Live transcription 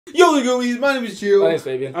Yo, Goonies, my name is Jill. My name's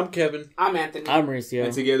Fabian. I'm Kevin. I'm Anthony. I'm Mauricio.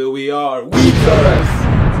 And together we are today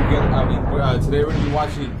we're going to be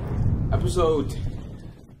watching episode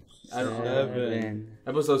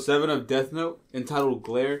 7 of Death Note, entitled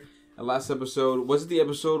Glare. And last episode, was it the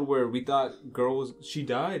episode where we thought she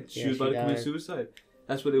died? She was about to commit suicide.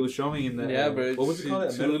 That's what it was showing in the... Yeah, but what was it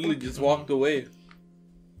called? She literally just walked away.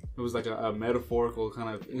 It was like a metaphorical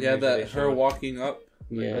kind of... Yeah, that her walking up.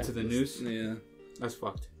 Yeah. To the noose. Yeah. That's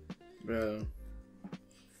fucked. Bro.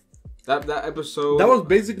 That episode... That was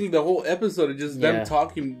basically the whole episode. Just them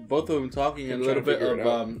talking, both of them talking, and a little bit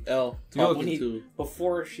of L talking to...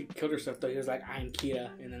 Before she killed herself, though, he was like, I'm Kira.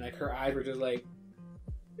 And then, like, her eyes were just like...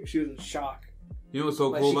 She was in shock. You know what's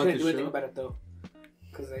so cool about the show? She couldn't do anything about it, though.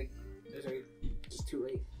 Because, like, it was just too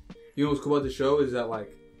late. You know what's cool about the show is that,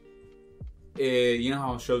 like... you know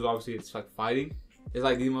how shows, obviously, it's like fighting? It's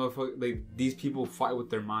like these people fight with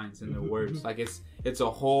their minds and their words. Like, it's a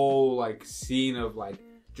whole, like, scene of, like,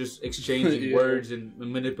 just exchanging words and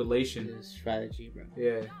manipulation. It's strategy, bro.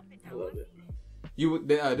 Yeah. I love it.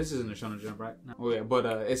 This isn't a Shonen Jump, right? Oh, yeah. But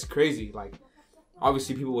it's crazy. Like,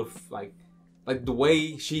 obviously, people would, like the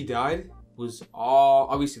way she died was all,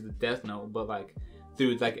 obviously, the Death Note, but, like,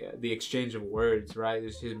 through, like, the exchange of words, right?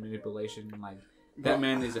 There's his manipulation and, like, that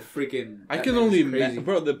man is a freaking... I can only imagine...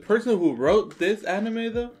 Bro, the person who wrote this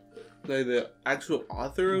anime, though, like, the actual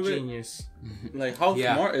author of Genius. Like, how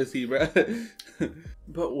smart is he, bro?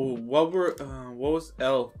 But what was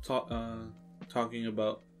L talking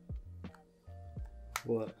about?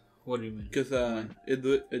 What do you mean? Because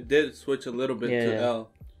it did switch a little bit to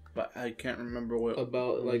L, but I can't remember what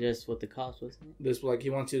about, like, just what the cost was. This, like,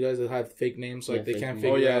 he wants you guys to have fake names, so like they can't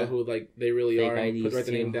names. figure out who, like, they really Fake are and IDs write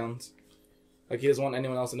the name too. down. Like, he doesn't want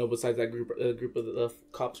anyone else to know besides that group of the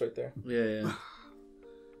cops right there. Yeah.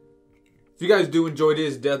 If you guys do enjoy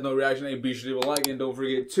this Death Note reaction, be sure to leave a like and don't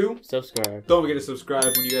forget to subscribe. Don't forget to subscribe.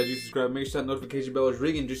 When you guys do subscribe, make sure that notification bell is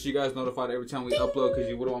ringing just so you guys notified every time we upload, because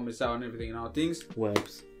you wouldn't want to miss out on everything and all things.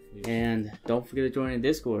 Webs. And don't forget to join the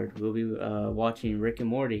Discord. We'll be watching Rick and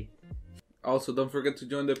Morty. Also, don't forget to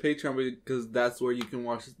join the Patreon, because that's where you can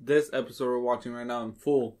watch this episode we're watching right now in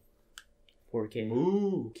full 4K.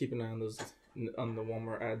 Ooh. Keep an eye on those on the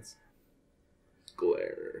Walmart ads.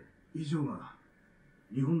 Glare.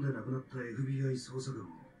 日本で亡くなった FBI 捜査官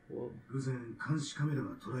を偶然監視カメラが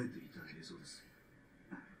捉えていた映像です。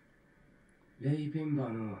レイ・ペンバ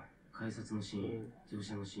ーの改札のシーン、乗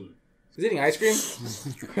車のシーン。 He's eating ice cream?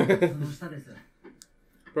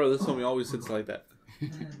 Bro, this homie always sits like that.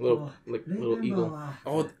 little eagle.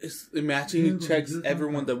 Oh, imagine he checks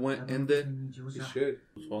everyone that went in there. He should.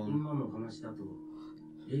 今の話だと、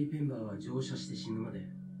レイ・ペンバーは乗車して死ぬまで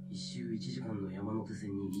一周1時間の山手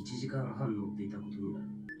線に1時間半乗っていたことになる。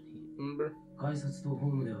Remember? 改札とホ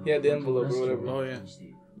ームでは Yeah, the envelope or whatever. Oh, yeah.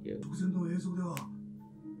 突然の映像では消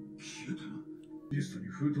えた。リストに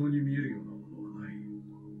封筒に見えるようなものはない。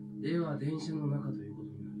では電車の中ということ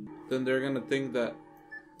になる。 Then they're gonna think that,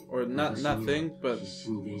 or not think, but 必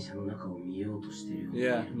死に電車の中を見ようとしてるよ。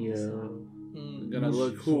 yeah, gonna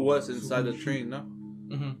look who was inside the train, no?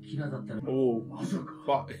 Oh,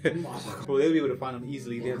 fuck. Well, they'll be able to find them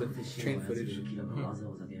easily. They have the train footage.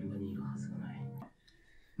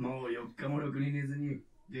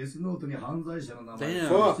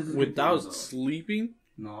 Damn, without sleeping?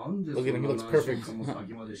 Look at him, he looks perfect.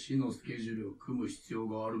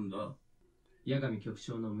 八神局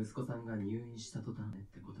長の息子さんが入院した途端っ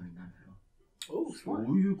てことになるだろう。 Oh, そ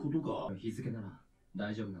ういうことか。日付なら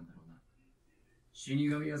大丈夫なんだろうな。死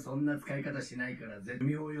神はそんな使い方しないから絶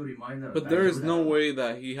妙より前なら。 But there is no way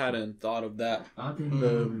that he hadn't thought of that.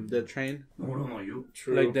 The train,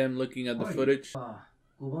 like them looking at the footage.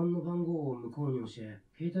 5番の番号を向こうに教え、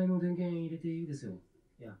携帯の電源入れていいですよ。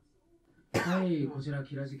いや。はい、こちら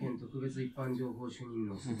キラ事件特別一般情報主任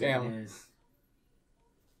の鈴木です。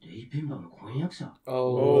 レイ・ペンバーの婚約者。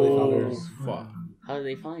 Oh, they found her. Fuck. How did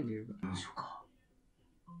they find her? 何しようか。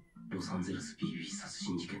ロサンゼルス BB 殺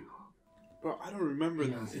人事件の。 Bro, I don't remember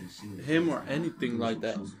him or anything like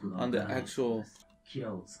that on the actual. キ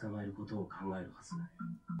ラを捕まえることを考えるはずか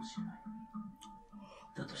もしれない。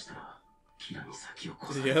だとしたら、キラに先を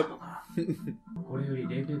越されたのか。これより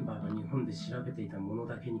レイ・ペンバーが日本で調べていたもの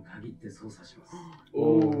だけに限って捜査します。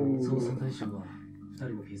捜査対象は2人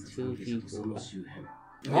の警察関係者とその周辺。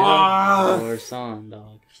 Or son,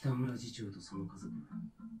 dog. 北村次長とその家族。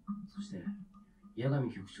そして、八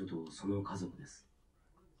神局長とその家族です。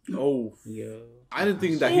 Oh, yeah. I didn't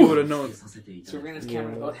think that he would have known. So we're gonna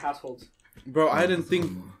camera both households. Bro, I didn't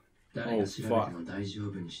think. Oh, fuck.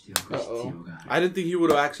 I didn't think he would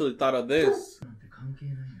have actually thought of this.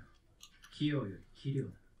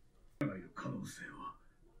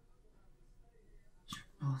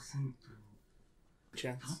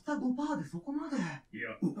 Chance. たった 5% でそこまで。い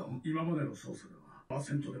や、今までの捜査では、パー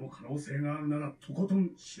セントでも可能性があるなら、とこと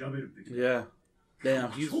ん調べるべき。 Yeah.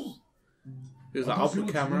 Damn, there's an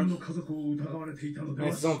output camera.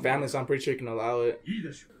 It's his own family, so I'm pretty sure he can allow it.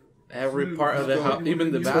 Every part of the house,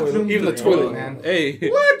 even the bathroom. Even the toilet, man. Hey,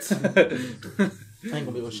 what? I ain't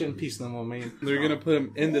gonna be able to shit in peace no more, man. They're gonna put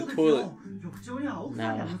him in the toilet.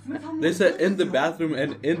 Nah. They said in the bathroom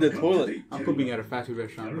and in the toilet. I'm probably being at a fast food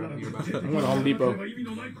restaurant. Bro. I'm going to Home Depot.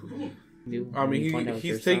 I mean,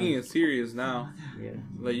 he's taking it serious now. Yeah.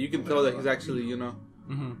 Like you can tell that he's actually, you know.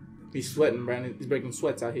 Mm-hmm. He's sweating, Brandon. He's breaking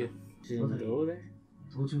sweats out here. She's in the door there?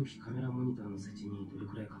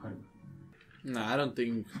 Nah, I don't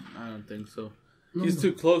think so. He's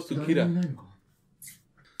too close to Kira.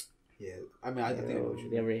 Yeah, I mean, I think I know what you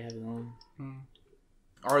They already have it on.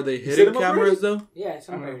 Are they set hidden him up cameras though? Yeah, it's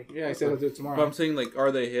not very. Yeah, he said he'll do it But tomorrow. I'm saying like,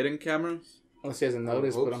 are they hidden cameras? Unless he hasn't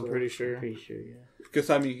noticed, hope but I'm so. pretty sure. Pretty sure, yeah. Because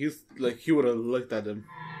I mean, he's like he would have looked at them.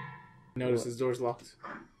 Notice his door's locked.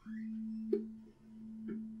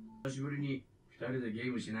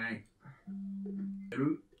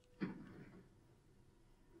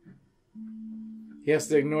 He has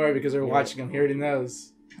to ignore it because they're watching him. He already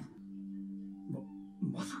knows.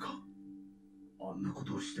 まさかあんなこ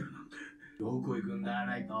とをしてるなんて。どこ行くんだ、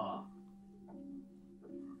ライト。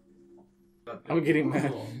 I'm getting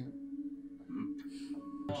mad.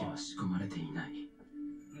 気は仕込まれていない。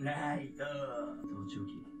ライト。盗聴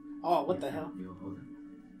器。 Oh, what the hell? 両方だ。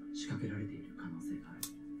仕掛けられている可能性がある。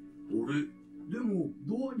俺、でも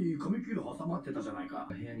ドアに紙切れ挟まってたじゃないか。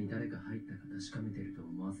部屋に誰か入ったか確かめてると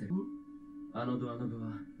思わせる。あのドアノブ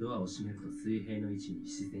はドアを閉めると水平の位置に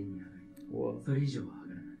自然に上がり、それ以上は上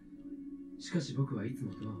がらない。しかし僕はいつ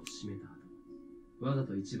もドアを閉めた後、わざ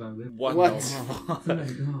と一番上。What? つま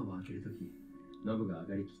りドアを開けるとき、ノブが上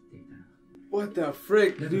がりきっていたら。 What the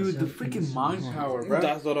frick, dude? The freaking mind power, bro.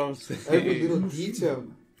 That's what I'm Every saying. little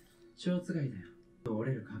detail. 蝶つがいだよ。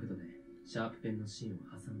折れる角度でシャープペンの芯を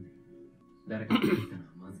挟んでいる。誰かが言ったのは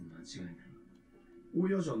まず間違いない。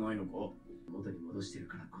親じゃないのか。元に戻してる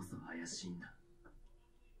からこそ怪しいんだ。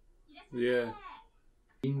 Yeah.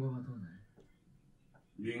 リンゴはどうなる？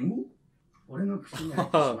リンゴ？俺の口に入っ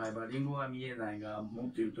てしまえばリンゴは見えないが、持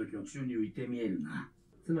っている時は宙に浮いて見えるな。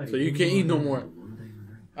つまり So you can't eat no more.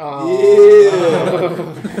 Oh.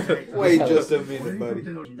 Yeah. Wait just a minute, buddy.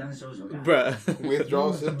 Bruh.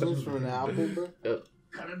 Withdrawal symptoms from an apple, bro?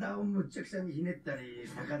 体をむっちゃくちゃにひねったり、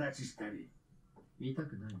逆立ちしたり。見た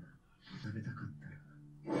くないな。食べたかったら。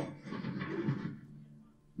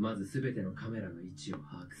まずすべてのカメラの位置を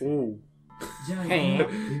把握する。 Ooh. じゃあ、へ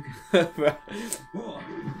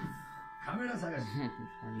カメラ探し。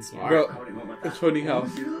 Bro, it's funny how.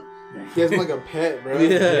 He has him like a pet, bro.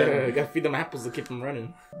 Yeah. You gotta feed them apples to keep them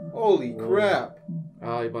running. Holy crap.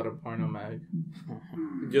 Oh, he bought a porno mag.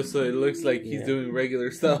 Just so it looks like he's doing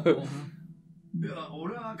regular stuff.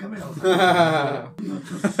 俺はカメラを17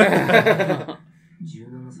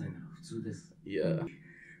歳なら普通です。 Yeah.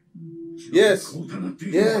 Yes.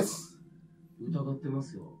 Yes. 疑ってま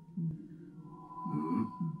すよ。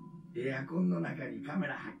エアコンの中にカメ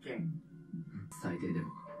ラ発見。最低で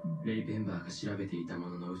もレイ・ペンバーが調べていたも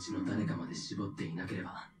ののうちの誰かまで絞っていなけれ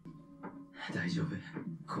ば大丈夫。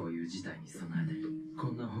こういう事態に備えてこ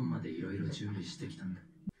んな本までいろいろ準備してきたんだ。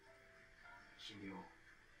君を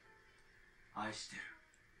愛してる。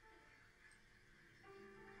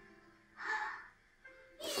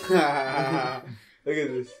 Look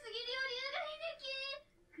at this.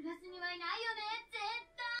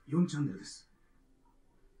 4チャンネルです。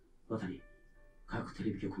渡り、各テ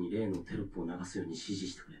レビ局に例のテロップを流すように指示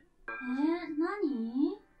してくれ。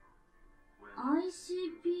何？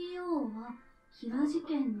 ICPO はキラ事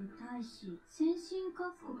件に対し先進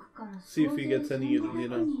各国から総勢1500人の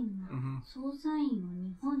捜査員を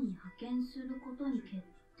日本に派遣することに決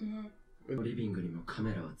定。リビングにもカ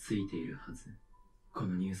メラはついているはず。こ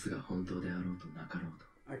のニュースが本当であろうとなかろうと。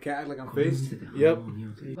 I can't act like I'm faced.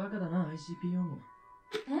 Yep. バカだな ICPO も。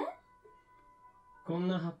こん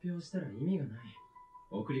な発表したら意味がない。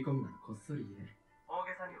送り込むならこっそり言え。大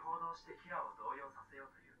げさに報道してキラを動揺させよ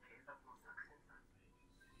うという警察の作戦さ。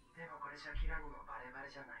でもこれじゃキラにもバレバレ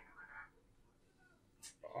じゃないのかな。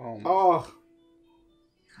Oh.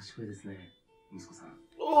 賢いですね、息子さん。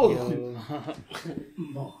Oh.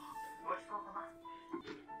 もう。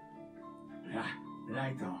ラ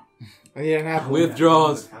イト。 Yeah, an apple.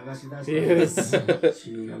 Withdraws. 探し出して。 Yes.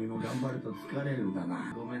 死神も頑張ると疲れるんだ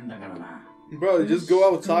な。ごめんだからな。 Bro, just go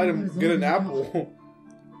outside and get an apple.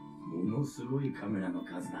 ものすごいカメラの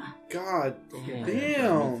数だ。 God 見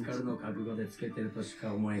damn. つかるの覚悟でつけてるとし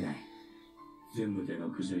か思えない。全部で64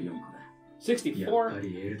個だ。64? ぱ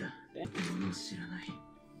りエルだ。俺も知らない。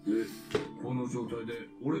で、この状態で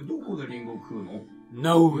俺どこでリンゴ食うの？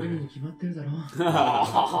 No. 俺に決まってるだろ。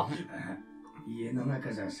家の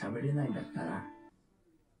中じゃ喋れないんだったら。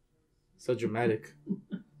 So dramatic.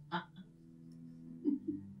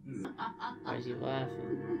 Why is he laughing?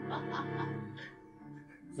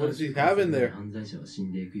 What does he have in there? 犯罪者は死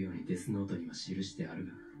んでいくようにデスノートには記してある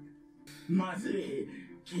が。まずい。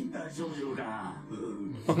禁断症状が。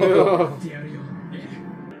Oh. やってやるよ。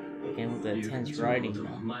 Again with the intense writing.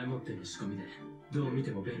 前もっての仕込みで、どう見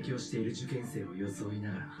ても勉強している受験生を装い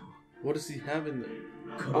ながら。 What does he have in there?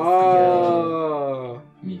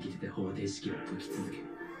 右手で方程式を解き続け、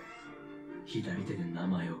左手で名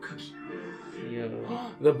前を書き。 Yo.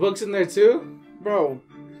 The book's in there too? Bro.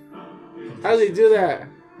 How does he do that?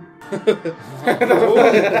 What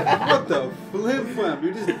the flip flap?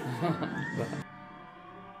 You just.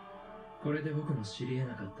 これで僕の知り得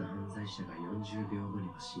なかった犯罪者が40秒後に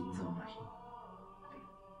は心臓麻痺。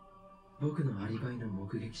僕のアリバイの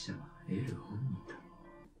目撃者は L 本人だ。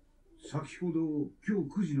先ほど今日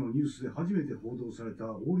9時のニュースで初めて報道された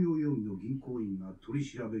横領容疑の銀行員が取り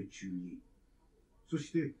調べ中に、そ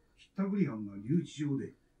してひったくり犯が留置場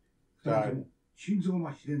で2人とも心臓麻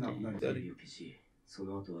痺で亡くなり、テレビを消し、そ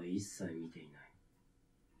の後は一切見ていない。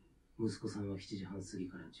息子さんは7時半過ぎ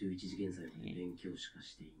から11時現在まで勉強しか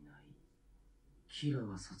していない。キラ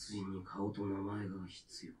は殺人に顔と名前が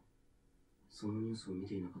必要。そのニュースを見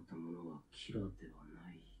ていなかった者はキラでは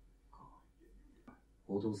ないか。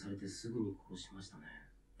報道されてすぐに殺しましたね。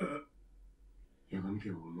八神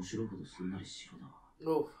家は面白いことすんなり白だ。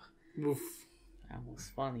 Oof. That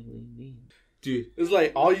was funny. What do you mean? Dude, It's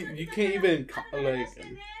like all you can't even like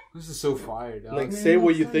this is so fire, dog. like say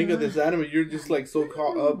what you think of this anime. You're just like so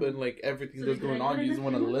caught up in like everything that's going on. You just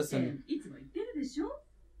want to listen.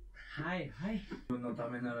 はいはい。自分のた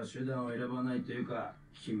めなら手段を選ばないというか、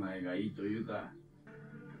気前がいいというか。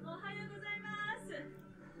おはようございます。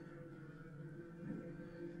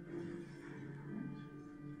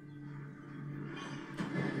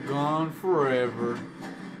 Gone forever.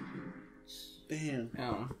 Damn.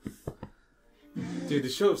 Yeah. Dude, the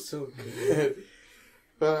show's so good.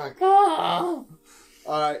 Fuck.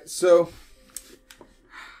 Alright, so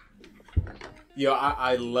yo,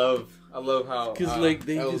 I love how 'Cause, like,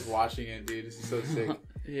 they I was just- watching it, dude. This is so sick.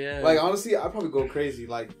 Yeah. Like honestly, I'd probably go crazy,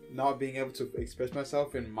 like not being able to express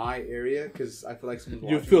myself in my area because I feel like someone's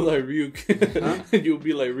you watching feel me. like Ryuk. Huh? You'll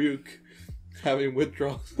be like Ryuk, having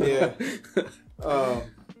withdrawals. Yeah.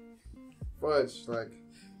 Fudge, like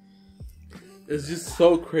It's just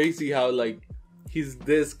so crazy how like he's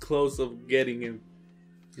this close of getting him.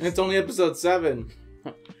 And it's only episode 7.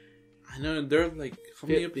 I know, and they're like how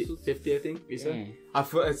many 50, episodes? 50 I think you said. Yeah. I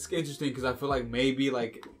feel it's interesting because I feel like maybe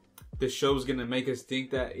like the show's gonna make us think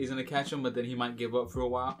that he's gonna catch him, but then he might give up for a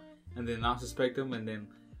while and then not suspect him, and then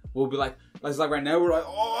we'll be like right now we're like,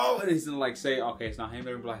 oh, and he's gonna like say, okay, it's not him.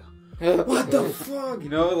 They're gonna be like, what the fuck, you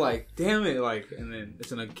know, like damn it, like, and then it's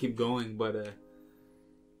gonna keep going. But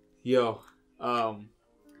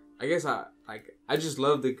I guess I just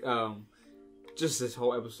love the just this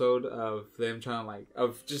whole episode of them trying to like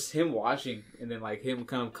of just him watching and then like him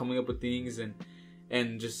kind of coming up with things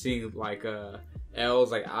and just seeing like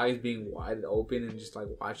L's like eyes being wide open and just like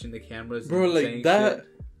watching the cameras, Bro, and like saying that.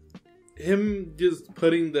 shit. Him just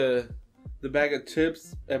putting the bag of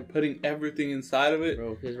chips and putting everything inside of it.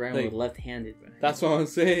 Bro, his right Like, was left-handed, bro. That's what I'm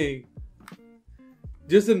saying.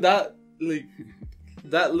 Just in that like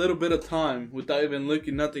that little bit of time without even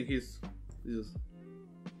looking, nothing. He's just.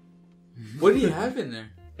 What do you have in there?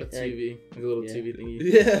 A TV. Like a little Yeah. TV thingy.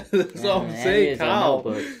 Yeah, that's what I'm And saying. he has a How?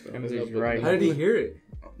 notebook, bro. And his He's notebook. writing. How did he hear it?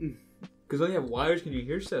 Because when you have wires, can you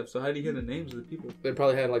hear stuff? So how did he hear the names of the people? They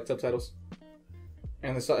probably had like subtitles.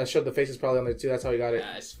 And I showed the faces probably on there too. That's how he got it.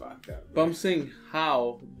 That's fucked up. But I'm saying,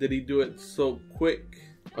 how did he do it so quick?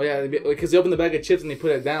 Oh yeah, because they opened the bag of chips and they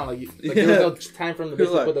put it down. Like Yeah. there was no time for him to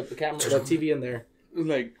basically Like- put the camera, the TV in there.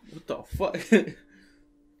 Like, what the fuck?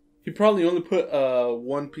 He probably only put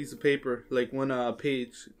one piece of paper, like one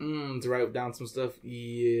page. To write down some stuff.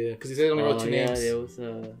 Yeah, because he said he only wrote 2 names. There was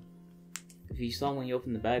if you saw when you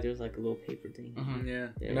opened the bag, there was like a little paper thing. Mhm.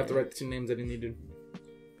 Yeah. And have to write the 2 names that he needed.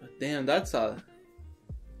 But damn, that's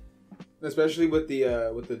Especially with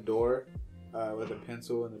the door, with the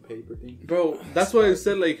pencil and the paper thing. bro. That's why I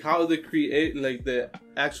said like how they create like the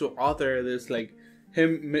actual author of this, like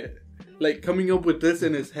him, like coming up with this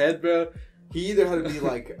in his head, bro. He either had to be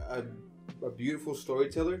like a beautiful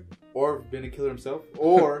storyteller, or been a killer himself,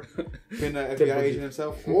 or been an FBI agent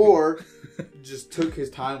himself, or just took his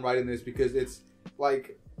time writing this because it's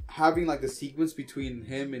like having like the sequence between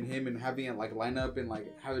him and having it like line up and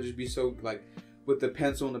like have it just be so like with the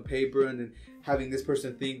pencil and the paper, and then having this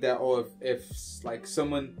person think that if like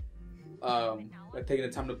someone like taking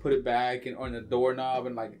the time to put it back and on the doorknob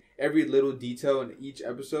and like every little detail in each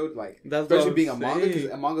episode, like That's especially being a manga, because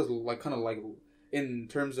a manga's like kind of like in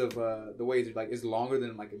terms of the way it's like is longer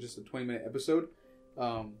than like just a 20-minute episode,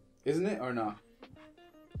 isn't it or not?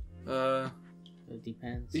 It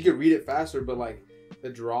depends. You can read it faster, but like the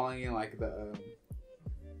drawing and like the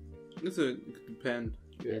It depend.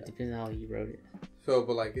 Yeah, it depends on how you wrote it. So,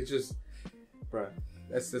 but like it's just, bruh,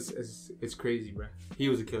 it's crazy, bruh. He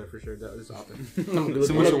was a killer for sure. This author.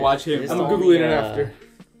 Someone should watch him. Is I'm this googling the, it after.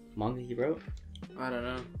 Manga he wrote? I don't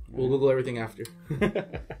know. We'll Google everything after.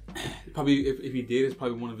 Probably if he did, it's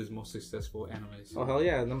probably one of his most successful animes. Oh hell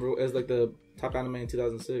yeah! It's like the top anime in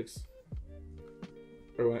 2006,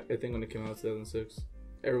 or I think when it came out in 2006,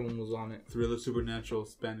 everyone was on it. Thriller, supernatural,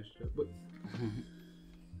 Spanish. But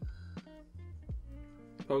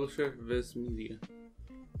Publisher Viz Media.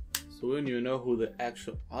 So we don't even know who the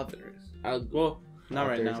actual author is. Well, not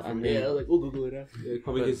right now. For me. Yeah, like we'll Google it after. yeah,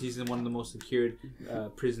 probably because he's in one of the most secured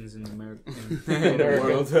prisons in America. In America. the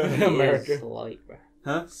world. America. He is light, bro.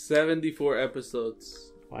 Huh? 74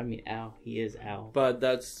 episodes. Well, I mean, Al. He is Al. But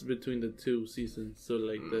that's between the 2 seasons. So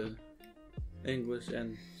like the English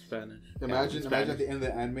and Spanish. Imagine Spanish. at the end of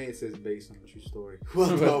the anime it says based on a true story.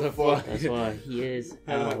 What the fuck? That's why he is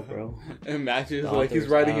Al, bro. Imagine The like he's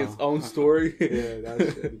author's writing Al. his own story. Yeah,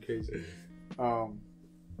 that'd be crazy. But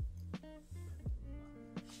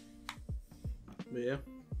yeah.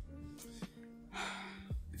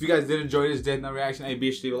 If you guys did enjoy this Death Note reaction, hey,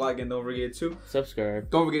 be sure to leave a like and don't forget to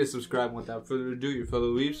Subscribe. subscribe. And without further ado, your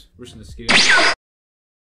fellow weebs, we're just gonna skip.